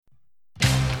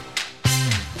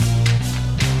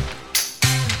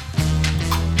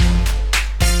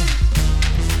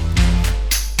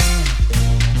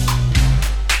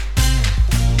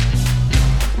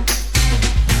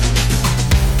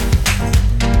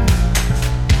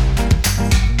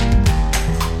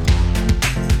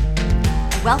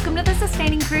Welcome to the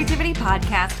Sustaining Creativity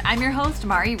Podcast. I'm your host,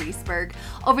 Mari Reesberg.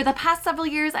 Over the past several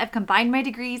years, I've combined my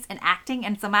degrees in acting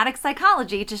and somatic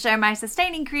psychology to share my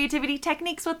sustaining creativity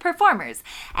techniques with performers.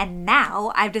 And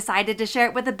now I've decided to share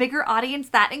it with a bigger audience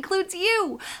that includes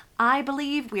you. I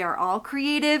believe we are all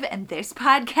creative, and this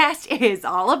podcast is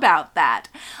all about that.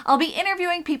 I'll be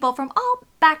interviewing people from all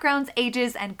backgrounds,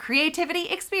 ages, and creativity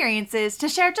experiences to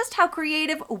share just how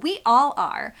creative we all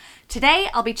are. Today,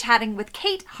 I'll be chatting with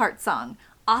Kate Heartsong,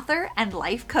 author and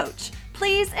life coach.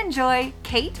 Please enjoy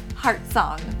Kate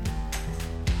Heartsong.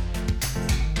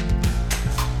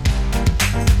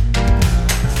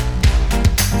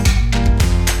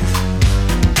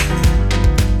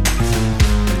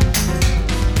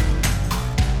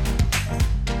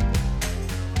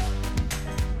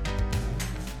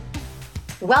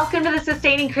 Welcome to the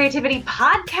Sustaining Creativity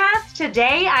Podcast.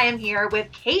 Today, I am here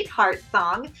with Kate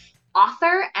Heartsong,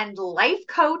 author and life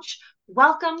coach.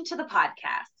 Welcome to the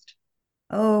podcast.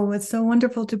 Oh, it's so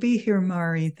wonderful to be here,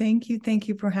 Mari. Thank you. Thank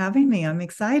you for having me. I'm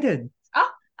excited. Oh,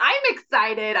 I'm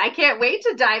excited. I can't wait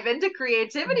to dive into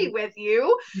creativity with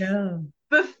you. Yeah.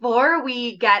 Before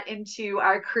we get into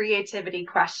our creativity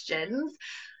questions,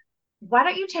 why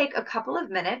don't you take a couple of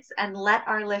minutes and let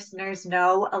our listeners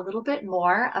know a little bit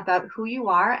more about who you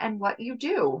are and what you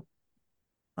do?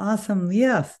 Awesome.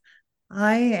 Yes.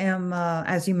 I am,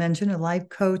 as you mentioned, a life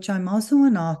coach. I'm also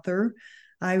an author.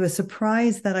 I was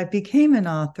surprised that I became an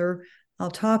author.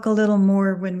 I'll talk a little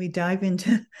more when we dive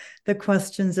into the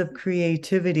questions of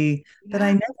creativity, but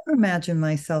I never imagined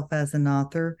myself as an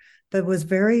author, but was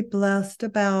very blessed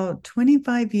about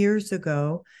 25 years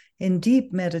ago in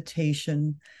deep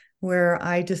meditation, where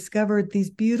I discovered these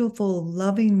beautiful,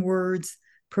 loving words,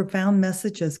 profound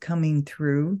messages coming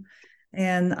through.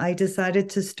 And I decided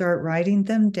to start writing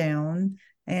them down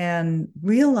and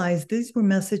realized these were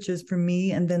messages for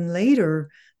me, and then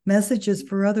later messages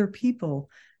for other people.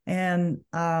 And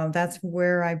that's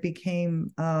where I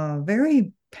became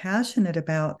very passionate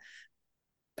about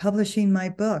publishing my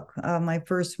book. My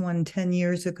first one 10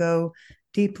 years ago,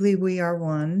 Deeply We Are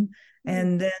One.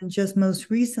 And then just most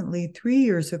recently, 3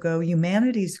 years ago,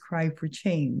 Humanity's Cry for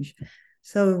Change.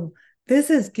 So this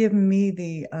has given me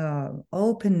the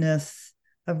openness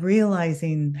of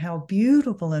realizing how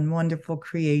beautiful and wonderful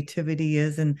creativity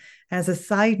is. And as a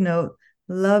side note,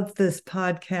 love this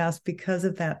podcast because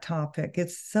of that topic.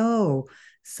 It's so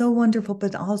wonderful,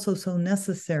 but also so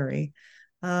necessary.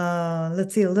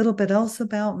 Let's see a little bit else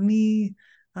about me.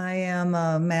 I am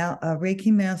a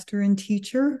Reiki master and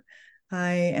teacher.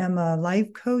 I am a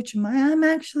life coach. I'm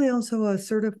actually also a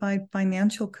certified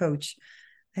financial coach.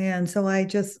 And so I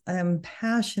just am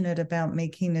passionate about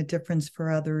making a difference for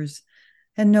others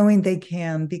and knowing they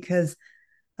can, because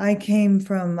I came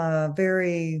from a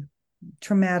very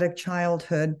traumatic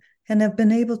childhood and have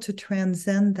been able to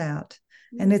transcend that.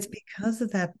 And it's because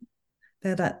of that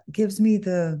gives me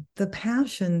the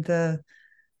passion,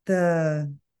 the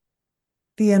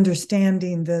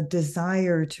understanding, the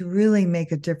desire to really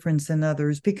make a difference in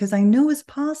others, because I know it's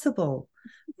possible.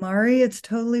 Mari, it's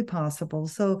totally possible.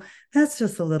 So that's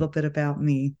just a little bit about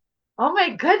me. Oh my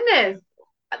goodness.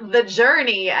 The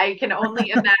journey I can only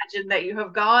imagine that you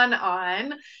have gone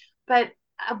on. But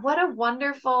what a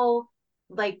wonderful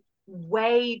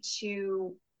way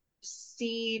to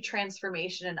see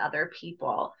transformation in other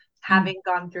people, having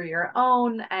gone through your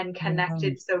own and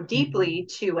connected so deeply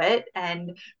to it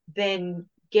and been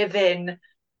given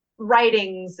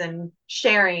writings and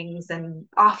sharings and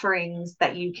offerings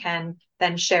that you can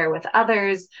then share with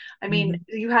others. I mean,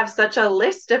 you have such a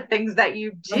list of things that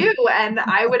you do, and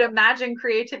I would imagine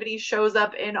creativity shows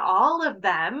up in all of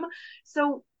them.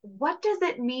 So what does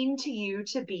it mean to you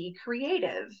to be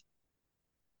creative?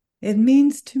 It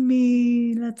means to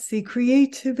me, let's see,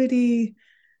 creativity,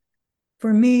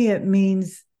 for me, it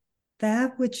means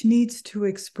that which needs to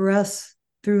express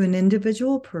through an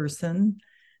individual person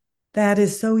that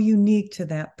is so unique to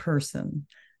that person.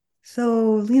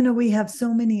 So, we have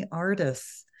so many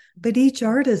artists, but each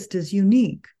artist is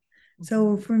unique.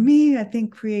 So for me, I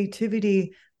think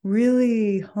creativity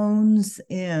really hones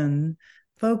in,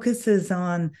 focuses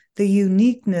on the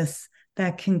uniqueness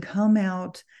that can come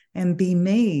out and be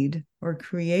made or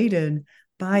created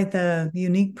by the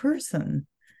unique person.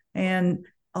 And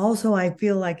also, I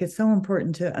feel like it's so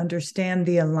important to understand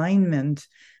the alignment.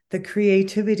 The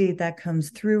creativity that comes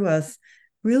through us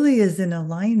really is in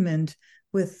alignment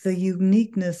with the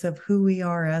uniqueness of who we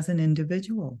are as an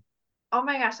individual. Oh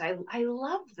my gosh, I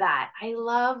love that. I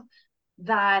love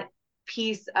that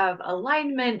piece of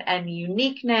alignment and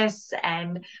uniqueness,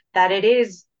 and that it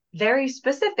is very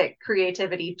specific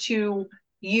creativity to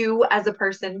you as a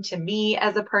person to me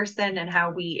as a person and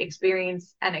how we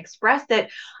experience and express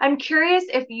it. I'm curious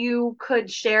if you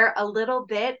could share a little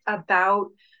bit about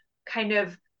kind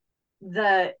of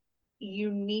the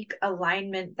unique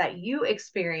alignment that you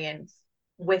experience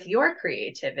with your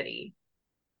creativity.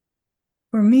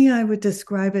 For me, I would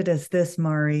describe it as this,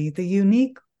 Mari. The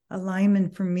unique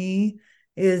alignment for me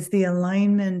is the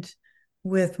alignment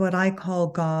with what I call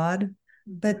God,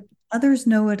 but others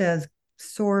know it as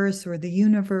source or the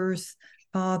universe,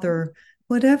 Father,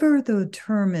 whatever the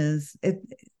term is, it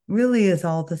really is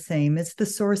all the same. It's the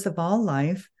source of all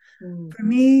life. Mm-hmm. For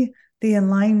me, the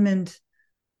alignment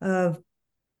of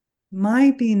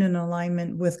my being in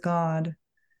alignment with God,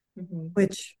 Mm-hmm.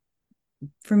 which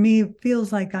for me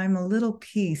feels like I'm a little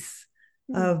piece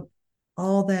of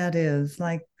all that is.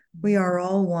 Like we are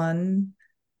all one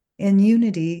in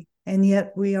unity, and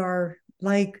yet we are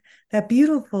like that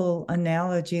beautiful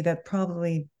analogy that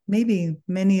probably maybe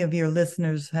many of your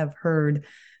listeners have heard.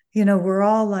 We're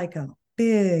all like a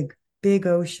big, big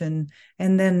ocean.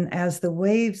 And then as the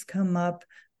waves come up,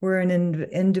 we're an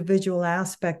individual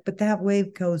aspect, but that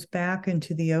wave goes back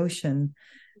into the ocean.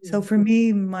 So for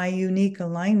me, my unique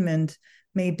alignment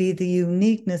may be the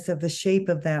uniqueness of the shape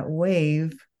of that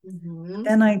wave. Mm-hmm.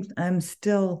 Then I'm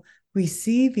still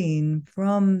receiving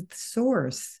from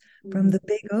source, from Mm-hmm. the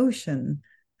big ocean.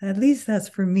 At least that's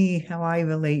for me how I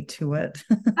relate to it.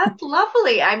 That's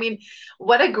lovely. I mean,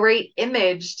 what a great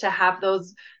image to have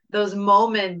those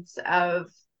moments of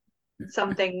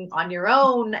something on your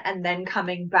own and then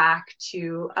coming back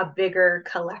to a bigger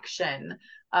collection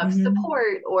of Mhm.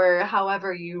 support or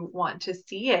however you want to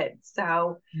see it.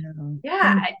 So, Yeah.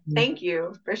 yeah, Thank you. thank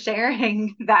you for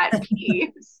sharing that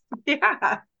piece.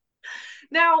 Yeah.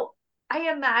 Now,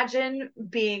 I imagine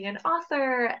being an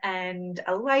author and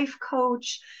a life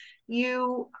coach,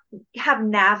 you have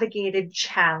navigated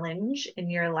challenge in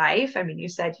your life. I mean, you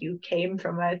said you came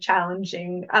from a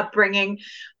challenging upbringing,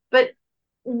 but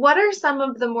what are some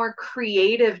of the more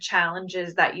creative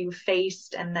challenges that you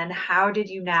faced, and then how did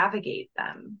you navigate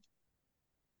them?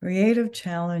 Creative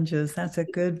challenges. That's a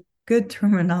good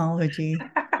terminology.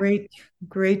 Great,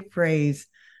 great phrase.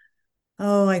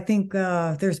 Oh, I think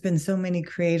there's been so many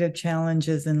creative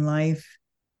challenges in life.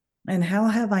 And how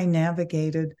have I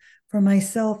navigated? For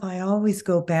myself, I always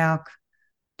go back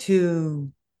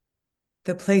to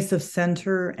the place of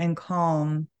center and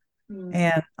calm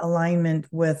and alignment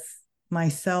with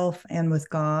myself and with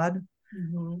God.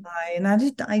 Mm-hmm.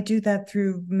 I do that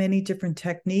through many different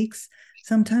techniques.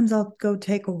 Sometimes I'll go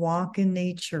take a walk in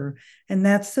nature, and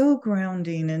that's so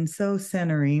grounding and so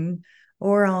centering.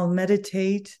 Or I'll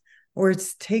meditate, or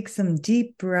take some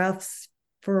deep breaths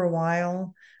for a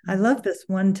while. I love this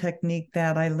one technique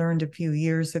that I learned a few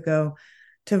years ago.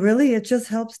 It just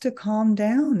helps to calm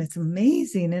down. It's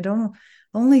amazing.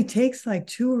 Only takes like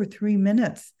 2 or 3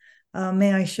 minutes.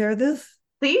 May I share this?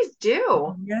 Please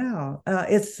do. Yeah,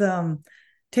 it's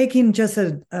taking just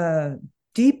a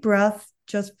deep breath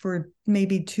just for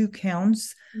maybe 2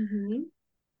 counts, Mm-hmm.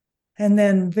 and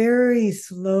then very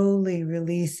slowly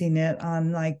releasing it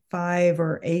on like 5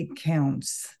 or 8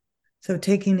 counts. So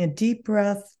taking a deep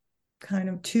breath, kind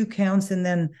of 2 counts, and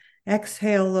then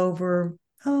exhale over,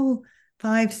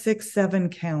 5, 6, 7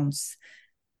 counts.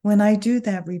 When I do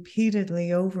that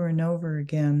repeatedly over and over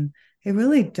again, it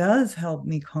really does help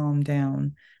me calm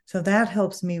down. So that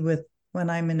helps me with when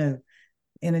I'm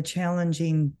in a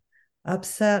challenging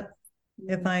upset.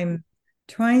 If I'm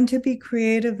trying to be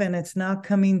creative and it's not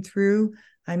coming through,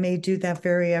 I may do that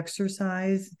very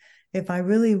exercise. If I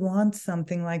really want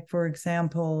something, like for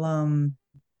example,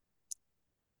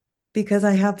 because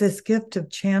I have this gift of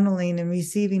channeling and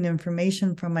receiving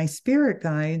information from my spirit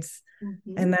guides,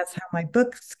 Mm-hmm. and that's how my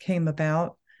books came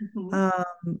about. Mm-hmm.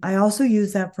 Um, I also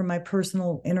use that for my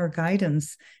personal inner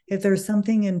guidance. If there's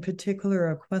something in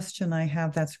particular, a question I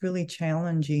have that's really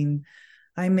challenging,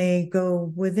 I may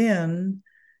go within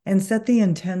and set the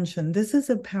intention. This is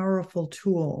a powerful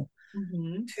tool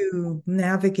Mm-hmm. to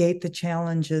navigate the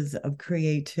challenges of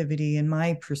creativity in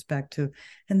my perspective.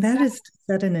 And that is to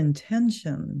set an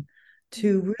intention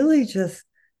to really just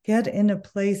get in a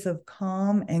place of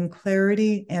calm and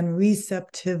clarity and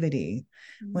receptivity.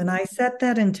 When Mm-hmm. I set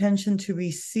that intention to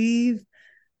receive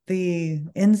the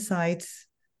insights,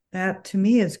 that to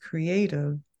me is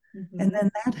creative. And Mm-hmm.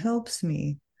 then that helps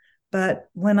me. But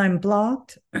when I'm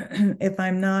blocked, if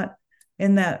I'm not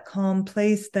in that calm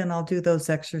place, then I'll do those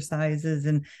exercises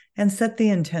and set the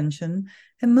intention.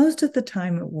 And most of the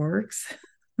time it works.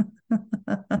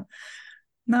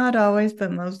 Not always,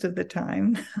 but most of the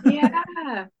time.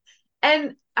 Yeah.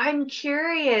 And I'm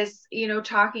curious,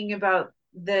 talking about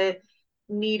the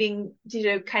needing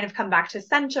to kind of come back to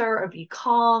center or be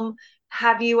calm,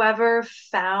 have you ever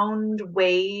found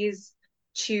ways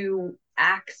to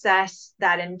access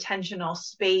that intentional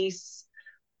space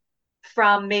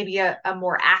from maybe a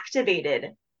more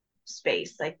activated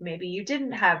space? Like maybe you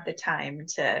didn't have the time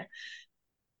to,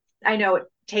 I know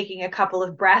taking a couple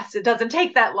of breaths, it doesn't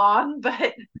take that long,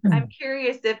 but I'm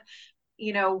curious if,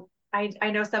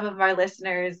 I know some of our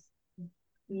listeners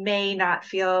may not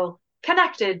feel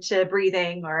connected to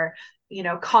breathing or,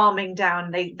 calming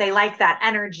down. They like that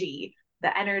energy,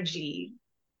 the energy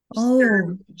Oh,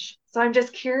 surge. So I'm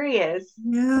just curious.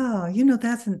 yeah.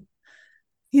 That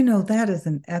is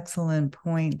an excellent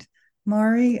point.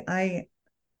 Mari, I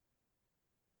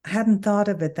hadn't thought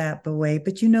of it that way,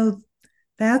 but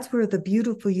that's where the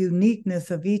beautiful uniqueness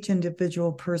of each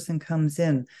individual person comes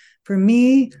in. For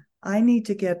me, I need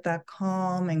to get that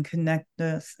calm and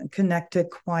connected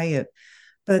quiet.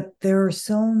 But there are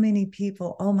so many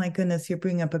people. Oh my goodness, you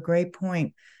bring up a great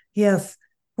point. Yes,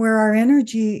 where our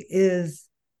energy is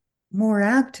more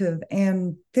active,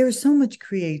 and there's so much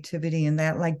creativity in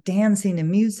that, like dancing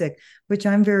and music, which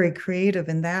I'm very creative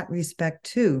in that respect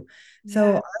too.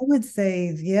 So Yeah. I would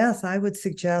say, yes, I would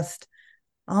suggest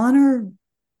honor,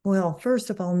 well, first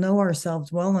of all, know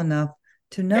ourselves well enough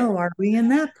to know, are we in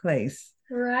that place?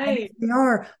 And if Right. we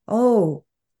are, oh,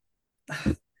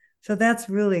 so that's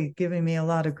really giving me a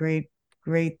lot of great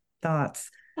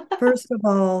thoughts. First of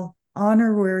all,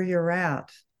 honor where you're at.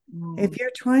 Mm. If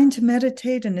you're trying to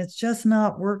meditate and it's just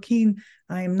not working,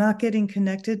 I am not getting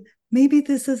connected, maybe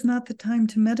this is not the time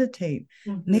to meditate.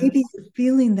 Mhm. Maybe you're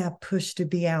feeling that push to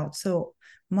be out. So,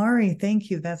 Mari, thank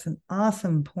you. That's an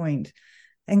awesome point.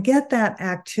 And get that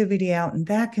activity out, and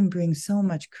that can bring so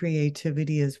much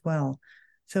creativity as well.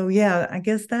 So, yeah, I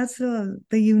guess that's the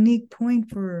unique point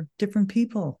for different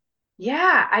people.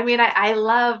 Yeah. I mean, I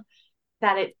love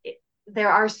that there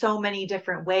are so many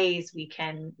different ways we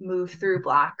can move through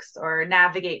blocks or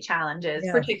navigate challenges,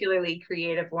 Yes, particularly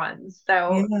creative ones.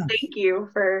 So yes, thank you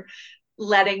for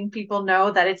letting people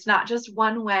know that it's not just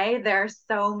one way. There are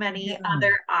so many yeah.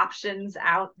 other options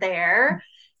out there.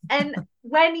 And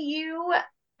when you,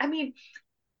 I mean,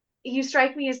 you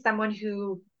strike me as someone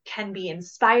who can be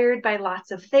inspired by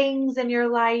lots of things in your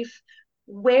life.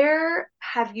 Where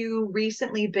have you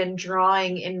recently been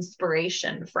drawing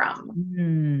inspiration from?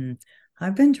 Hmm.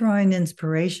 I've been drawing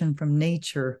inspiration from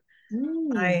nature.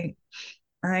 Mm, I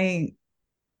I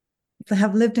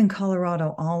have lived in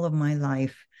Colorado all of my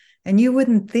life. And you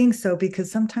wouldn't think so,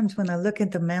 because sometimes when I look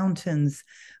at the mountains,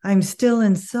 I'm still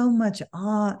in so much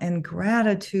awe and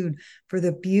gratitude for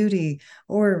the beauty.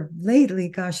 Or lately,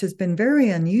 gosh, it's been very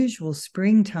unusual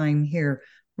springtime here,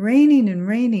 raining and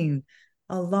raining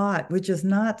a lot, which is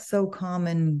not so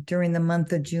common during the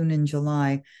month of June and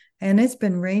July. And it's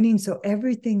been raining, so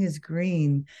everything is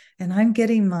green. And I'm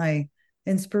getting my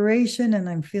inspiration, and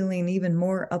I'm feeling even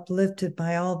more uplifted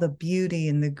by all the beauty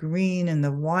and the green and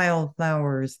the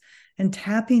wildflowers, and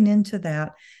tapping into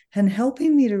that and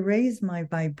helping me to raise my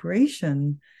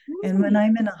vibration. And when mm.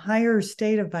 I'm in a higher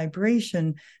state of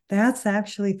vibration, that's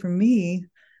actually for me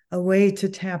a way to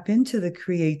tap into the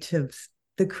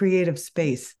creative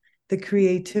space, the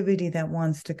creativity that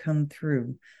wants to come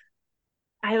through.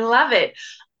 I love it.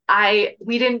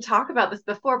 We didn't talk about this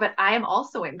before, but I am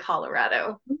also in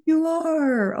Colorado. You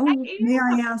are. I Oh, may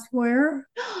I ask where?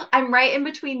 am. I'm right in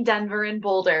between Denver and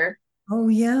Boulder. Oh,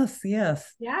 yes,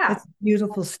 yes. Yeah, It's a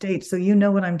beautiful state. So you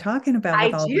know what I'm talking about I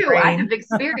with all the do. I rain. have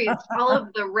experienced all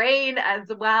of the rain as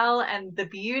well and the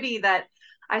beauty that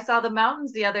I saw the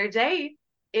mountains the other day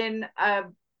in as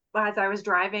I was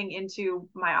driving into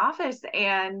my office,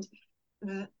 and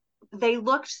th- they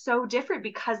looked so different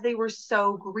because they were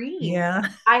so green. Yeah,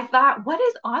 I thought, what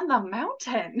is on the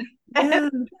mountain? yeah.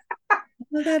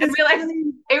 Well, that And is realized funny.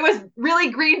 it was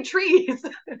really green trees.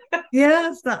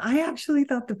 Yes, I actually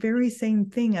thought the very same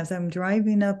thing as I'm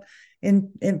driving up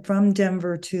in from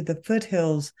Denver to the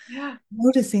foothills, Yeah.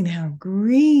 noticing how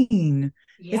green.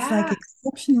 It's like Yeah,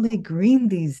 exceptionally green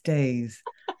these days.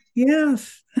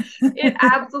 Yes. it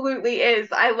absolutely is.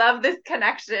 I love this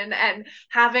connection and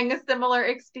having a similar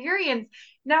experience.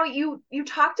 Now you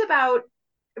talked about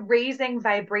raising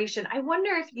vibration. I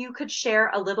wonder if you could share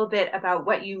a little bit about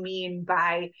what you mean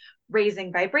by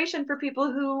raising vibration for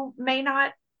people who may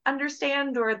not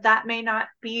understand, or that may not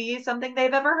be something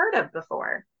they've ever heard of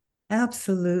before.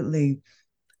 Absolutely.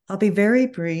 I'll be very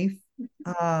brief.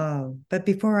 But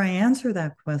before I answer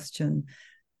that question,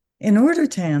 in order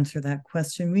to answer that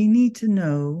question, we need to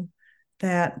know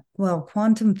that, well,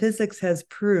 quantum physics has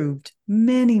proved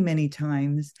many, many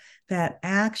times that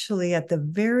actually at the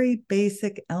very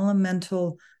basic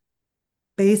elemental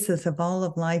basis of all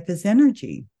of life is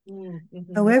energy. So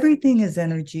Mm-hmm. everything is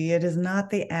energy. It is not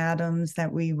the atoms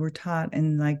that we were taught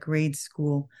in like grade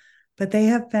school, but they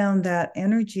have found that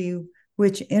energy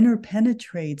which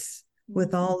interpenetrates with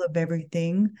Mm-hmm. all of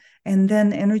everything, and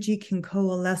then energy can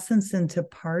coalescence into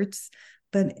parts.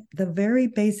 But the very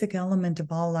basic element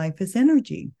of all life is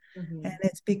energy. And Mm-hmm.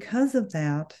 it's because of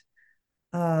that,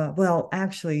 well,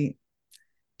 actually,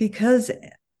 because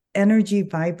energy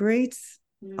vibrates,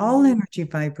 all energy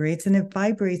vibrates, and it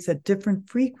vibrates at different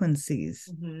frequencies.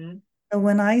 Mm-hmm. So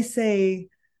when I say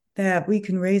that we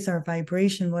can raise our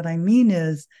vibration, what I mean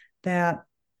is that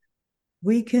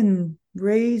we can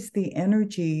raise the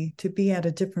energy to be at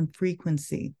a different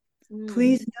frequency. Mm-hmm.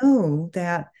 Please know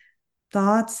that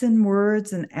thoughts and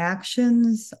words and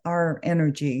actions are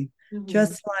energy, Mm-hmm.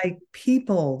 just like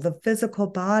people, the physical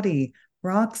body,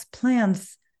 rocks,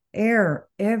 plants, air,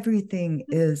 everything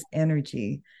is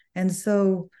energy. And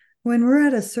so when we're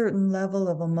at a certain level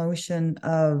of emotion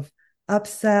of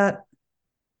upset,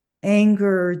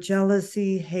 anger,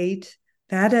 jealousy, hate,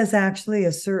 that is actually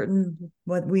a certain,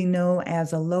 what we know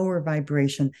as a lower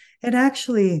vibration. It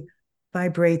actually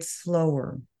vibrates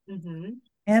slower. Mm-hmm.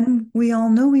 And we all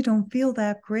know we don't feel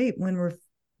that great when we're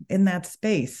in that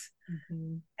space.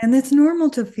 Mm-hmm. And it's normal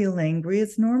to feel angry.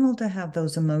 It's normal to have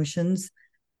those emotions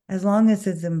as long as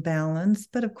it's in balance.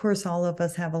 But of course, all of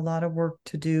us have a lot of work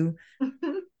to do.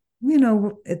 You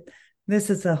know, this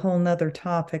is a whole nother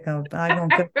topic.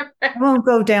 I won't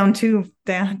go down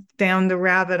the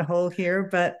rabbit hole here,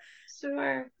 but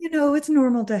Sure. it's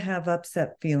normal to have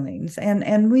upset feelings,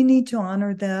 and we need to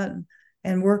honor that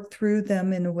and work through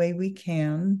them in a way we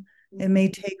can. It Mm-hmm. may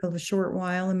take a short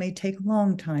while, it may take a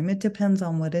long time. It depends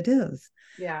on what it is.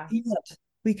 Yeah. Yet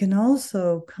we can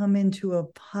also come into a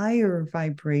higher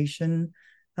vibration,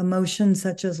 emotions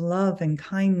such as love and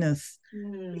kindness,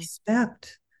 Mm-hmm.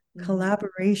 respect, Mm-hmm.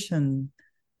 collaboration,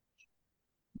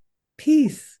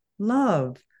 peace,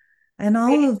 love, and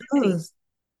all of Creativity. those,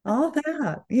 all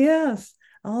that, yes,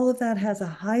 all of that has a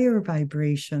higher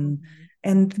vibration. Mm-hmm.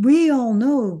 And we all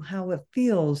know how it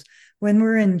feels when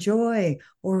we're in joy,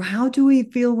 or how do we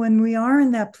feel when we are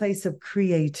in that place of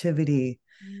creativity?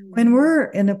 Mm-hmm. When we're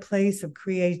in a place of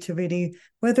creativity,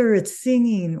 whether it's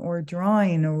singing or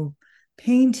drawing or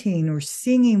painting or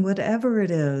singing, whatever it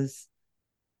is,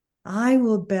 I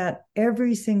will bet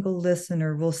every single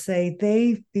listener will say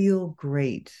they feel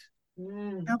great.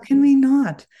 Mm-hmm. How can we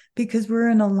not? Because we're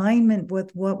in alignment with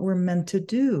what we're meant to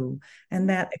do. And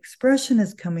that expression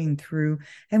is coming through,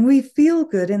 and we feel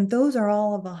good. And those are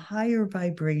all of a higher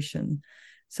vibration.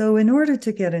 So, in order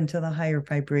to get into the higher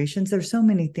vibrations, there's so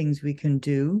many things we can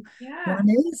do. Yeah. One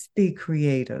is be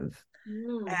creative.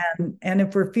 Mm-hmm. And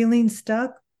if we're feeling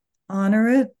stuck, honor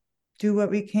it, do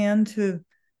what we can to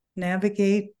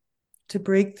navigate, to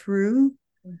break through.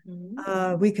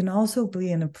 Mm-hmm. We can also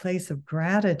be in a place of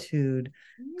gratitude.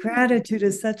 Mm-hmm. Gratitude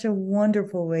is such a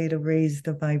wonderful way to raise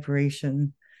the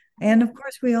vibration. And of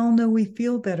course, we all know we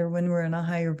feel better when we're in a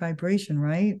higher vibration,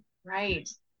 right? Right.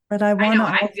 But I I want know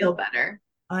to I feel also, better.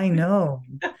 I know,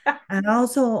 and I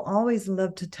also always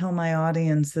love to tell my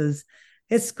audiences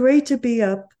it's great to be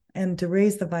up and to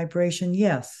raise the vibration,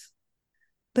 yes,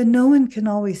 but no one can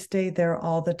always stay there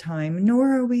all the time,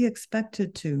 nor are we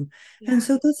expected to. And Yeah.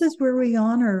 so this is where we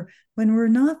honor when we're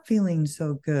not feeling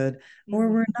so good, or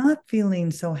we're Mm-hmm. not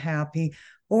feeling so happy,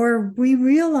 or we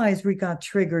realize we got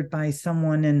triggered by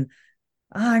someone and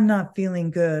I'm not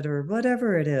feeling good, or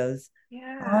whatever it is.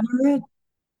 Yeah. Honor it,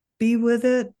 be with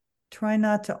it, try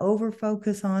not to over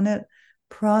focus on it,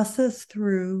 process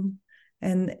through,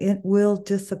 and it will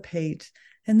dissipate.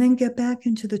 And then get back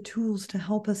into the tools to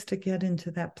help us to get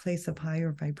into that place of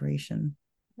higher vibration.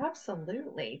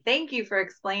 Absolutely. Thank you for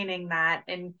explaining that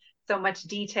in so much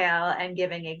detail and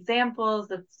giving examples.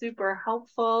 That's super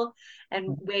helpful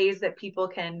and ways that people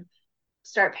can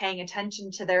start paying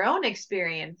attention to their own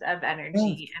experience of Yes.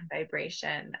 energy and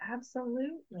vibration.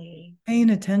 Absolutely. Paying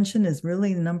attention is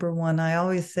really number one. I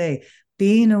always say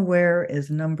being aware is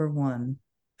number one.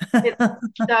 It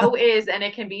so is, and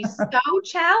it can be so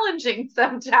challenging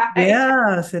sometimes.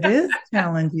 Yes, it is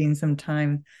challenging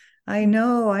sometimes. I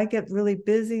know I get really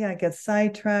busy, I get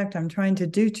sidetracked, I'm trying to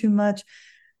do too much,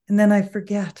 and then I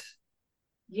forget.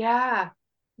 Yeah.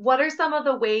 What are some of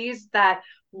the ways that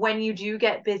when you do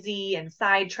get busy and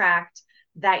sidetracked,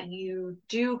 that you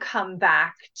do come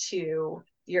back to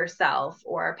yourself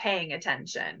or paying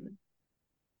attention?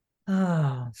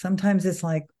 Oh, sometimes it's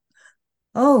like,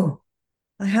 oh,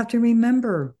 I have to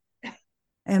remember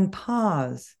and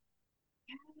pause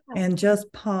and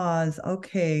just pause.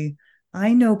 Okay,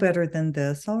 I know better than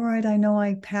this. All right, I know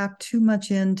I packed too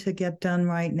much in to get done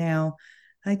right now.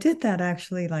 I did that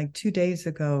actually like 2 days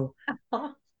ago.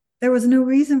 There was no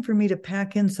reason for me to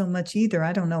pack in so much either.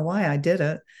 I don't know why I did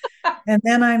it. And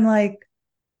then I'm like,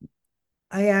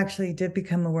 I actually did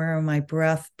become aware of my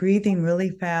breath, breathing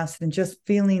really fast and just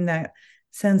feeling that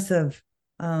sense of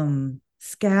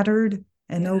scattered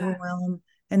and Yeah. overwhelmed.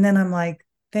 And then I'm like,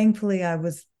 thankfully, I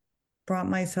was brought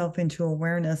myself into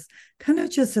awareness, kind of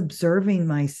just observing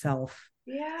myself.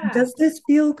 Yeah. Does this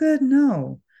feel good?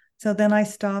 No. So then I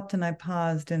stopped and I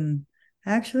paused and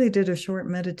actually did a short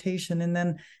meditation and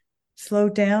then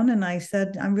slowed down. And I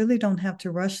said, I really don't have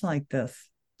to rush like this.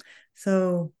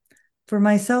 So for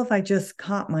myself, I just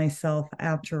caught myself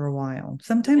after a while.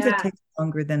 Sometimes it Yeah. takes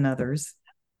longer than others.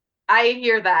 I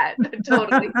hear that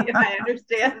totally. I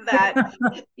understand that.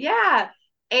 Yeah.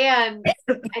 And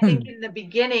I think in the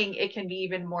beginning, it can be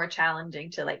even more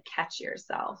challenging to like catch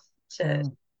yourself to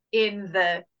Oh, in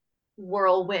the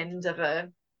whirlwind of a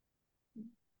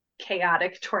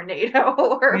chaotic tornado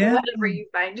or yeah. whatever you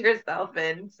find yourself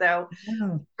in. So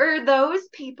Yeah. for those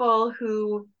people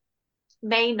who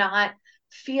may not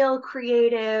feel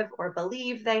creative or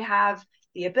believe they have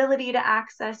the ability to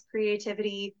access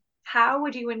creativity, how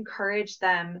would you encourage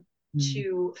them Mm.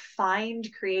 to find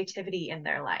creativity in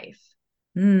their life?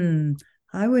 Mm.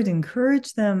 I would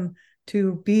encourage them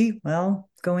to be, well,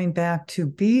 going back to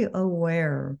be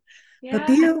aware, but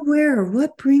Yeah. be aware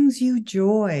what brings you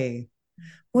joy.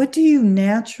 What do you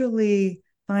naturally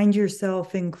find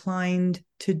yourself inclined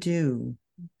to do?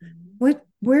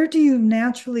 Where do you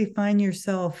naturally find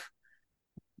yourself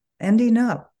ending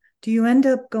up? Do you end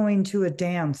up going to a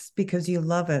dance because you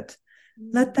love it?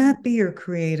 Let that be your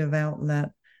creative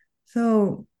outlet.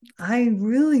 So I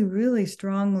really, really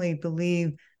strongly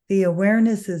believe the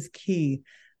awareness is key.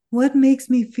 What makes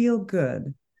me feel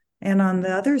good? And on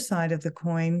the other side of the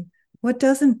coin, what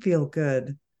doesn't feel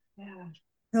good? Yeah.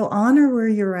 So honor where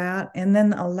you're at and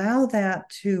then allow that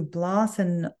to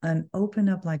blossom and open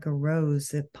up like a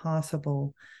rose, if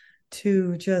possible,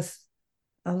 to just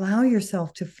allow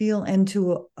yourself to feel and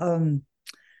to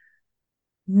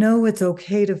know it's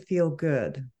okay to feel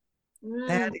good.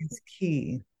 That Mm, is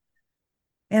key.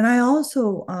 And I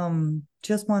also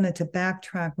just wanted to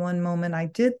backtrack one moment. I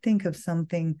did think of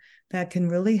something that can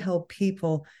really help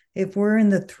people if we're in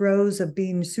the throes of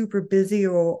being super busy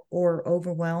or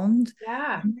overwhelmed.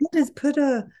 yeah. And that is put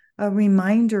a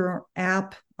reminder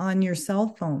app on your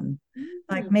cell phone.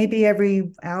 Like Mm, maybe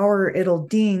every hour it'll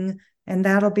ding, and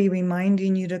that'll be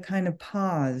reminding you to kind of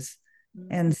pause mhm.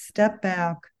 and step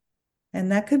back.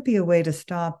 And that could be a way to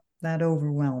stop that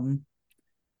overwhelm.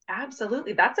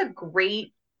 Absolutely. That's a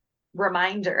great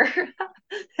reminder.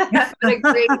 What a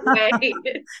great way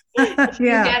to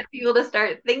Yeah. get people to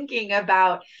start thinking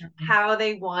about how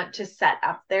they want to set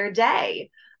up their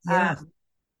day. Yes.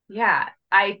 Yeah,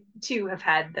 I too have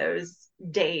had those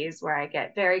days where I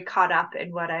get very caught up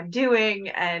in what I'm doing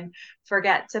and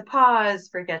forget to pause,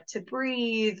 forget to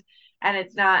breathe. And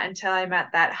it's not until I'm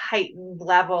at that heightened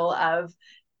level of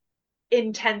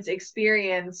intense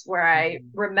experience where I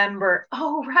remember,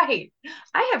 oh, right,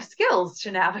 I have skills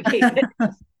to navigate it.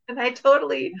 And I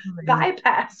totally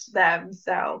bypassed them.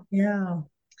 So Yeah.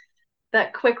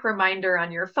 that quick reminder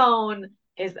on your phone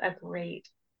is a great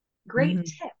Mhm.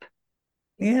 tip.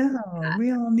 Yeah. Yeah.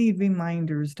 We all need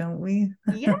reminders, don't we?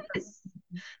 Yes.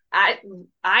 I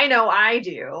I know I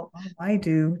do. Oh, I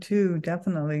do too,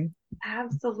 definitely.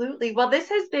 Absolutely. Well, this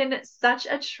has been such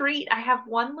a treat. I have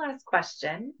one last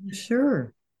question.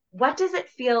 Sure. What does it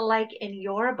feel like in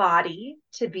your body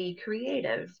to be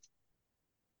creative?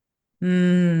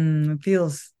 It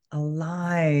feels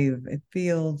alive. It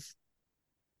feels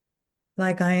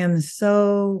like I am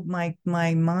so my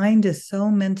mind is so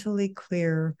mentally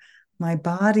clear. My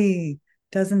body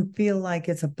doesn't feel like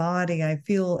it's a body. I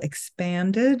feel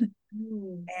expanded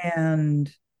Mm. and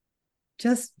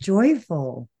just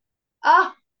joyful.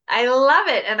 Oh, I love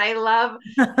it. And I love,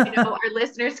 our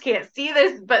listeners can't see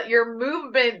this, but your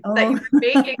movement that Oh, you're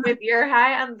making with your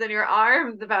hands and your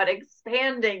arms about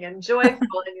expanding and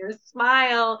joyful and your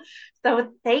smile.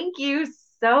 So thank you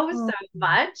so oh,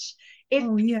 much. If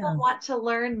oh, people yes. want to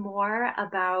learn more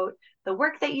about the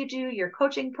work that you do, your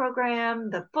coaching program,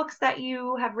 the books that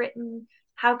you have written,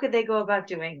 how could they go about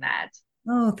doing that?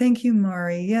 Oh, thank you,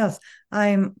 Mari. Yes,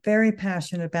 I'm very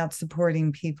passionate about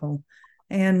supporting people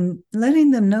and letting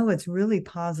them know it's really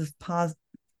possible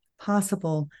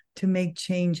to make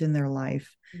change in their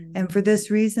life. And for this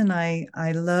reason, I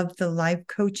love the life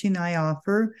coaching I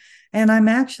offer. And I'm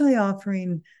actually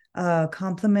offering a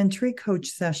complimentary coach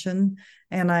session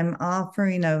and I'm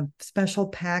offering a special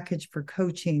package for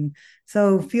coaching.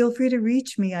 So feel free to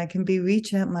reach me. I can be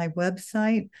reached at my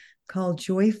website called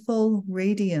Joyful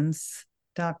Radiance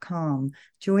joyfulradiance.com,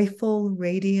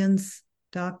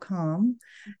 joyfulradiance.com.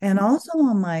 And also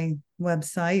on my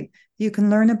website, you can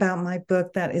learn about my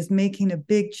book that is making a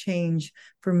big change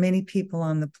for many people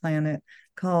on the planet,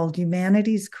 called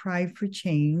Humanity's Cry for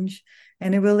Change.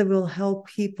 And it really will help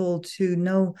people to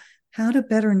know how to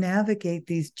better navigate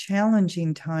these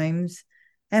challenging times.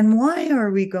 And why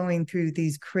are we going through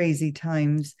these crazy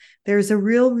times? There's a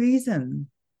real reason.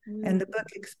 And the book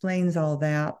explains all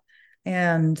that.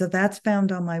 And that's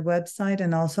found on my website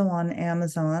and also on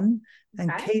Amazon. And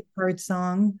Okay. Kate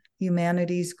Heartsong,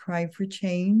 Humanity's Cry for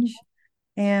Change.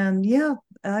 And yeah,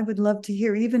 I would love to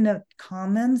hear even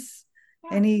comments,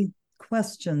 Yeah. any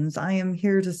questions. I am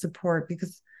here to support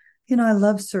because, I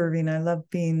love serving. I love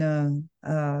being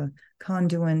a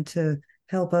conduit to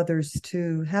help others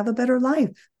to have a better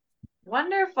life.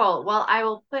 Wonderful. Well, I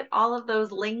will put all of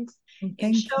those links in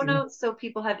Thank show you. notes so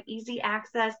people have easy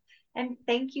access. And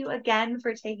thank you again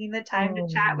for taking the time to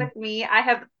chat Oh, with me. I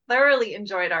have thoroughly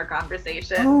enjoyed our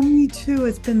conversation. oh, me too.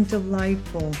 It's been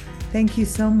delightful. Thank you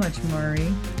so much,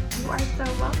 Mari. You are so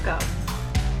welcome.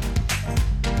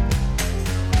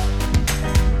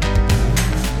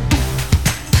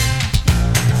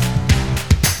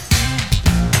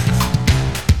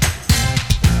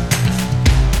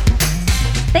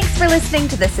 Thanks for listening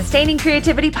to the Sustaining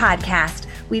Creativity Podcast.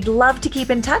 We'd love to keep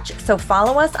in touch, so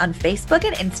follow us on Facebook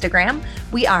and Instagram.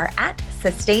 We are at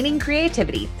Sustaining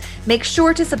Creativity. Make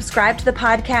sure to subscribe to the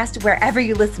podcast wherever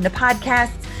you listen to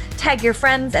podcasts. Tag your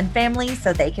friends and family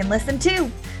so they can listen too.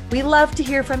 We love to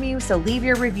hear from you, so leave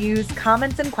your reviews,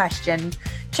 comments, and questions.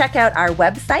 Check out our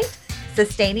website,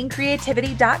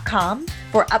 sustainingcreativity.com,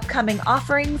 for upcoming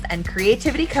offerings and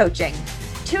creativity coaching.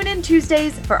 Tune in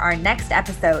Tuesdays for our next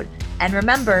episode. And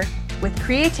remember, with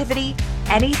creativity,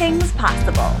 anything's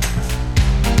possible.